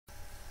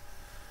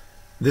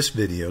This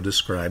video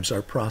describes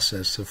our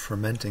process of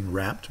fermenting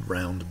wrapped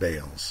round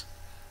bales.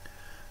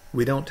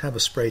 We don't have a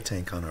spray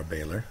tank on our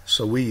baler,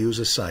 so we use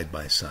a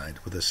side-by-side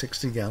with a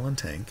 60-gallon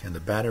tank and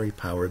a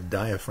battery-powered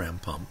diaphragm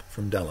pump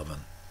from Delavan.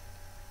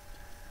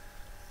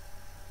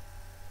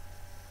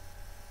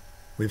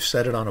 We've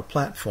set it on a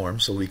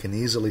platform so we can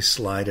easily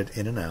slide it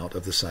in and out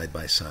of the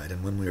side-by-side,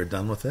 and when we are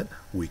done with it,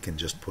 we can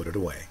just put it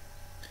away.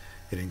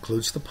 It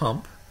includes the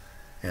pump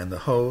and the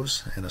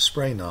hose and a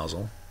spray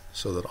nozzle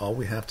so that all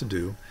we have to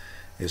do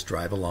is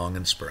drive along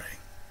and spray.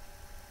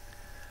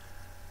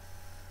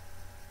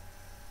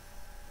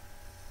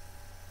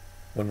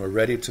 When we're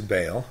ready to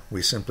bale,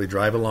 we simply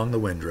drive along the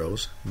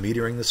windrows,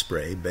 metering the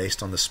spray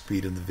based on the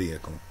speed of the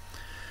vehicle.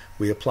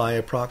 We apply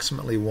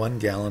approximately 1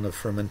 gallon of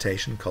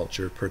fermentation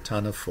culture per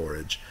ton of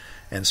forage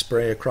and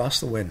spray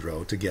across the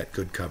windrow to get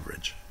good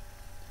coverage.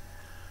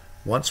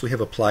 Once we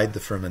have applied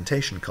the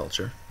fermentation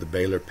culture, the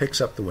baler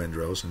picks up the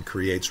windrows and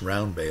creates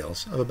round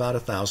bales of about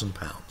 1,000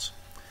 pounds.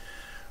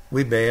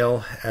 We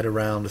bale at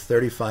around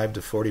 35 to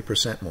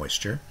 40%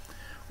 moisture,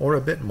 or a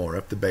bit more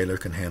if the baler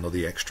can handle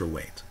the extra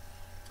weight.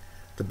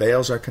 The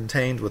bales are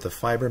contained with a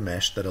fiber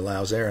mesh that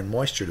allows air and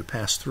moisture to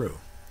pass through.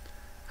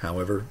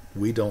 However,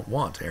 we don't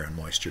want air and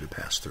moisture to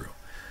pass through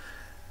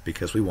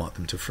because we want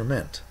them to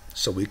ferment,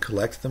 so we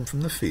collect them from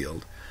the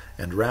field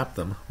and wrap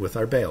them with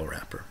our bale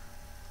wrapper.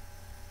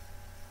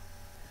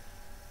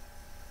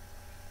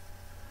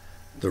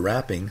 The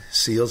wrapping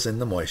seals in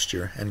the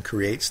moisture and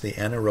creates the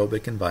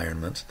anaerobic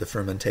environment the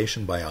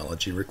fermentation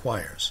biology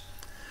requires.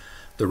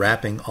 The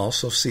wrapping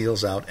also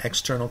seals out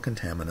external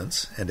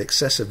contaminants and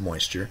excessive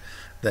moisture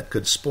that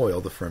could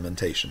spoil the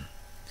fermentation.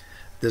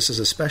 This is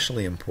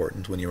especially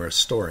important when you are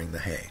storing the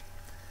hay.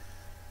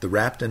 The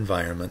wrapped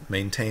environment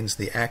maintains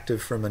the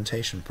active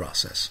fermentation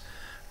process,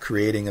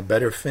 creating a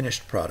better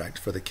finished product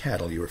for the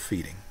cattle you are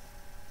feeding.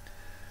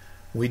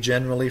 We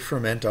generally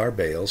ferment our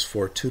bales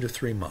for 2 to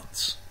 3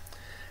 months.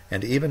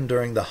 And even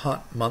during the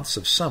hot months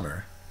of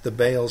summer, the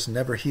bales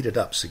never heated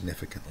up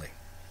significantly.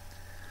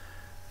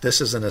 This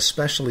is an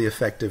especially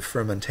effective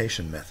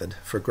fermentation method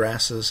for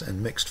grasses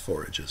and mixed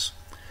forages.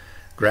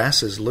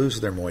 Grasses lose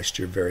their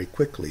moisture very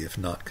quickly if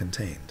not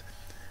contained.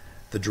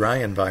 The dry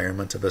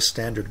environment of a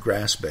standard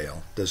grass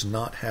bale does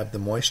not have the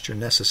moisture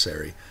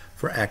necessary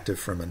for active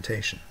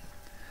fermentation.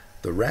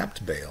 The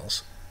wrapped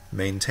bales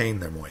maintain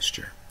their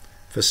moisture,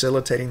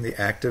 facilitating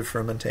the active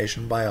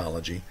fermentation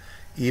biology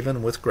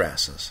even with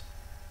grasses,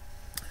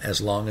 as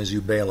long as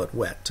you bale it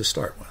wet to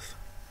start with.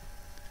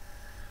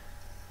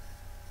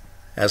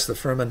 As the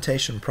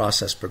fermentation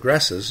process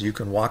progresses, you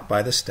can walk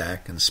by the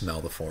stack and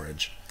smell the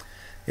forage.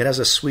 It has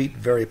a sweet,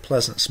 very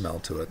pleasant smell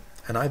to it,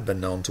 and I've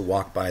been known to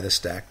walk by the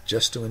stack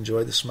just to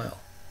enjoy the smell.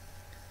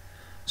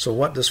 So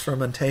what does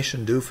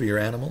fermentation do for your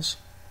animals?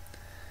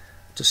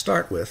 To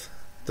start with,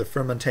 the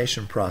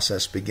fermentation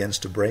process begins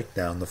to break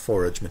down the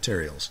forage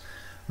materials,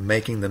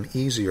 making them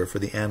easier for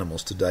the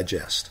animals to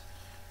digest.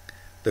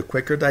 The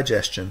quicker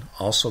digestion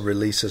also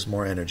releases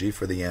more energy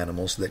for the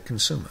animals that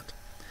consume it.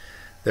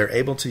 They're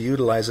able to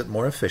utilize it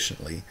more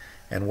efficiently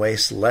and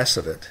waste less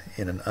of it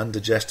in an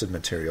undigested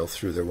material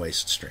through their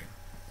waste stream.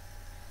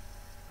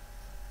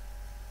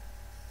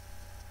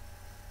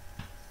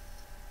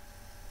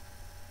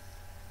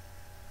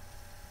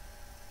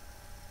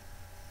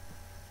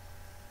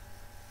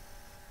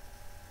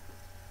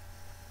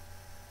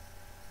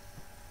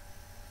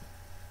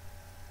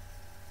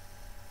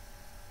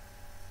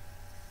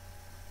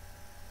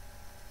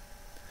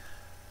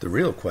 The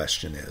real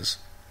question is,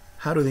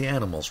 how do the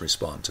animals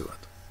respond to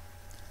it?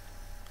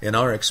 In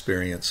our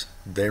experience,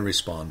 they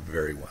respond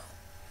very well.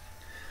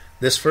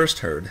 This first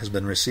herd has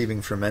been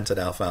receiving fermented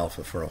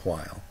alfalfa for a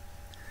while.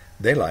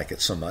 They like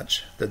it so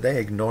much that they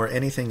ignore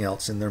anything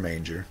else in their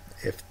manger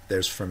if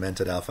there's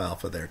fermented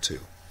alfalfa there too.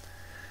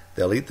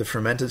 They'll eat the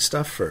fermented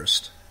stuff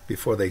first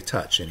before they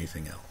touch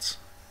anything else.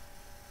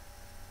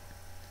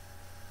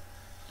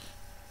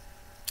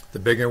 The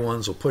bigger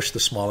ones will push the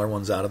smaller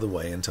ones out of the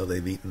way until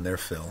they've eaten their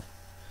fill.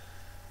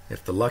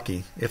 If they're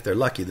lucky,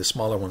 the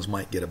smaller ones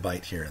might get a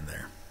bite here and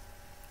there.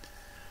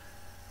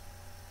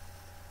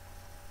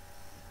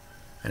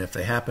 And if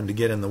they happen to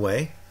get in the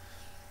way,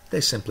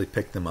 they simply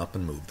pick them up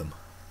and move them.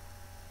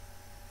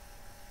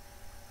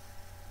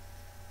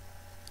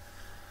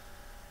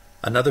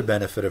 Another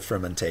benefit of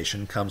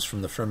fermentation comes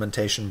from the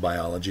fermentation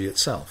biology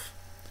itself.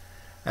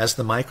 As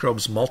the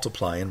microbes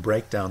multiply and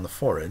break down the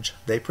forage,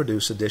 they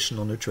produce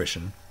additional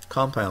nutrition,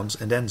 compounds,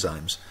 and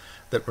enzymes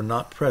that were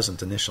not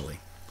present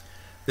initially.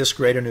 This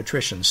greater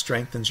nutrition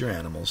strengthens your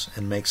animals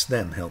and makes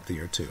them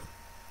healthier too.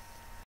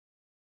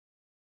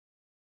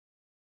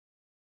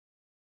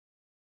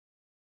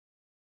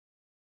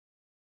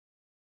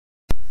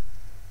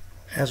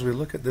 As we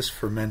look at this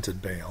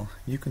fermented bale,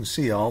 you can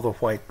see all the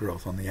white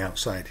growth on the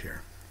outside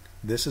here.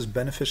 This is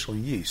beneficial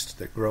yeast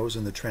that grows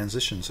in the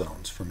transition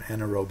zones from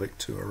anaerobic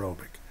to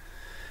aerobic.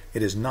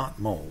 It is not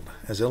mold,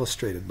 as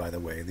illustrated by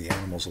the way the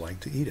animals like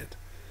to eat it.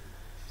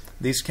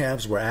 These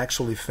calves were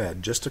actually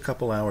fed just a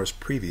couple hours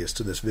previous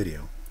to this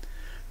video.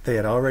 They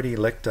had already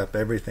licked up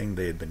everything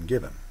they had been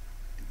given.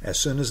 As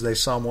soon as they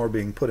saw more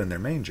being put in their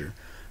manger,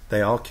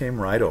 they all came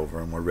right over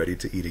and were ready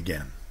to eat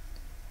again.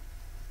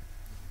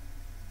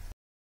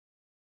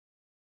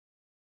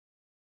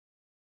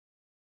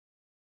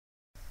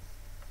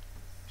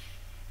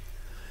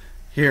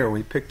 Here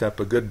we picked up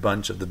a good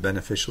bunch of the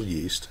beneficial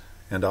yeast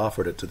and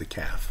offered it to the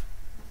calf.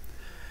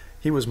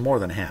 He was more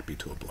than happy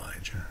to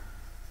oblige.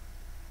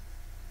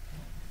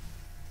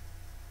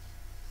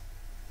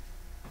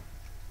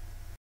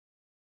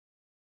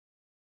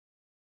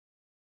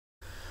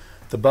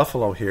 The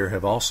buffalo here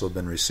have also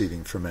been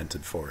receiving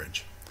fermented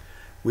forage.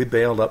 We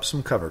baled up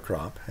some cover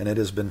crop, and it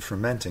has been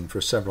fermenting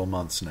for several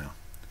months now.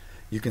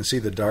 You can see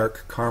the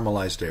dark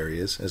caramelized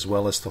areas as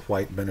well as the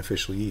white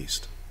beneficial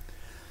yeast.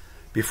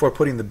 Before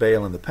putting the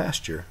bale in the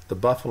pasture, the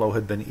buffalo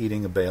had been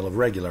eating a bale of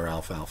regular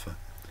alfalfa.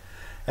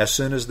 As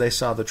soon as they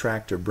saw the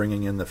tractor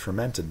bringing in the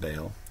fermented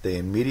bale, they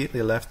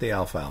immediately left the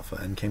alfalfa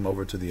and came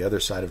over to the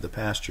other side of the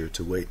pasture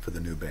to wait for the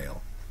new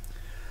bale.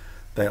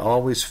 They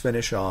always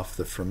finish off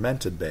the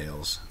fermented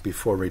bales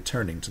before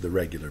returning to the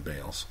regular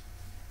bales.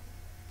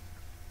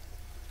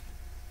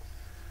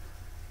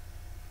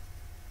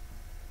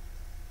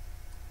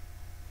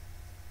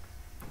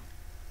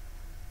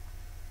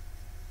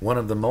 One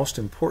of the most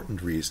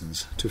important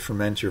reasons to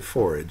ferment your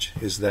forage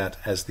is that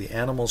as the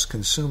animals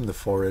consume the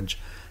forage,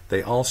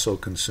 they also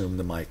consume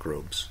the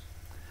microbes.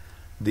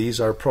 These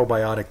are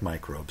probiotic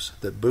microbes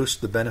that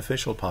boost the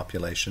beneficial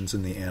populations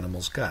in the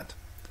animal's gut,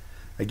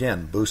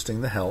 again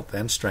boosting the health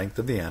and strength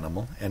of the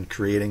animal and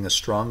creating a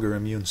stronger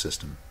immune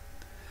system.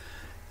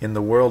 In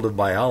the world of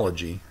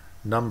biology,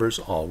 numbers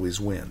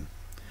always win.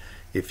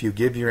 If you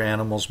give your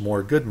animals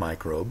more good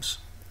microbes,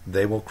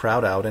 they will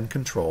crowd out and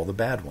control the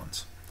bad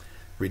ones,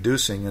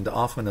 reducing and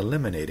often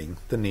eliminating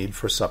the need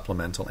for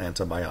supplemental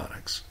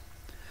antibiotics.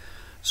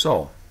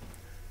 So,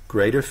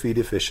 greater feed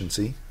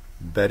efficiency,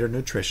 better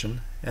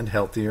nutrition, and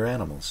healthier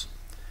animals.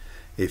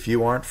 If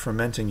you aren't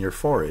fermenting your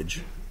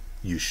forage,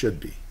 you should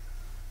be.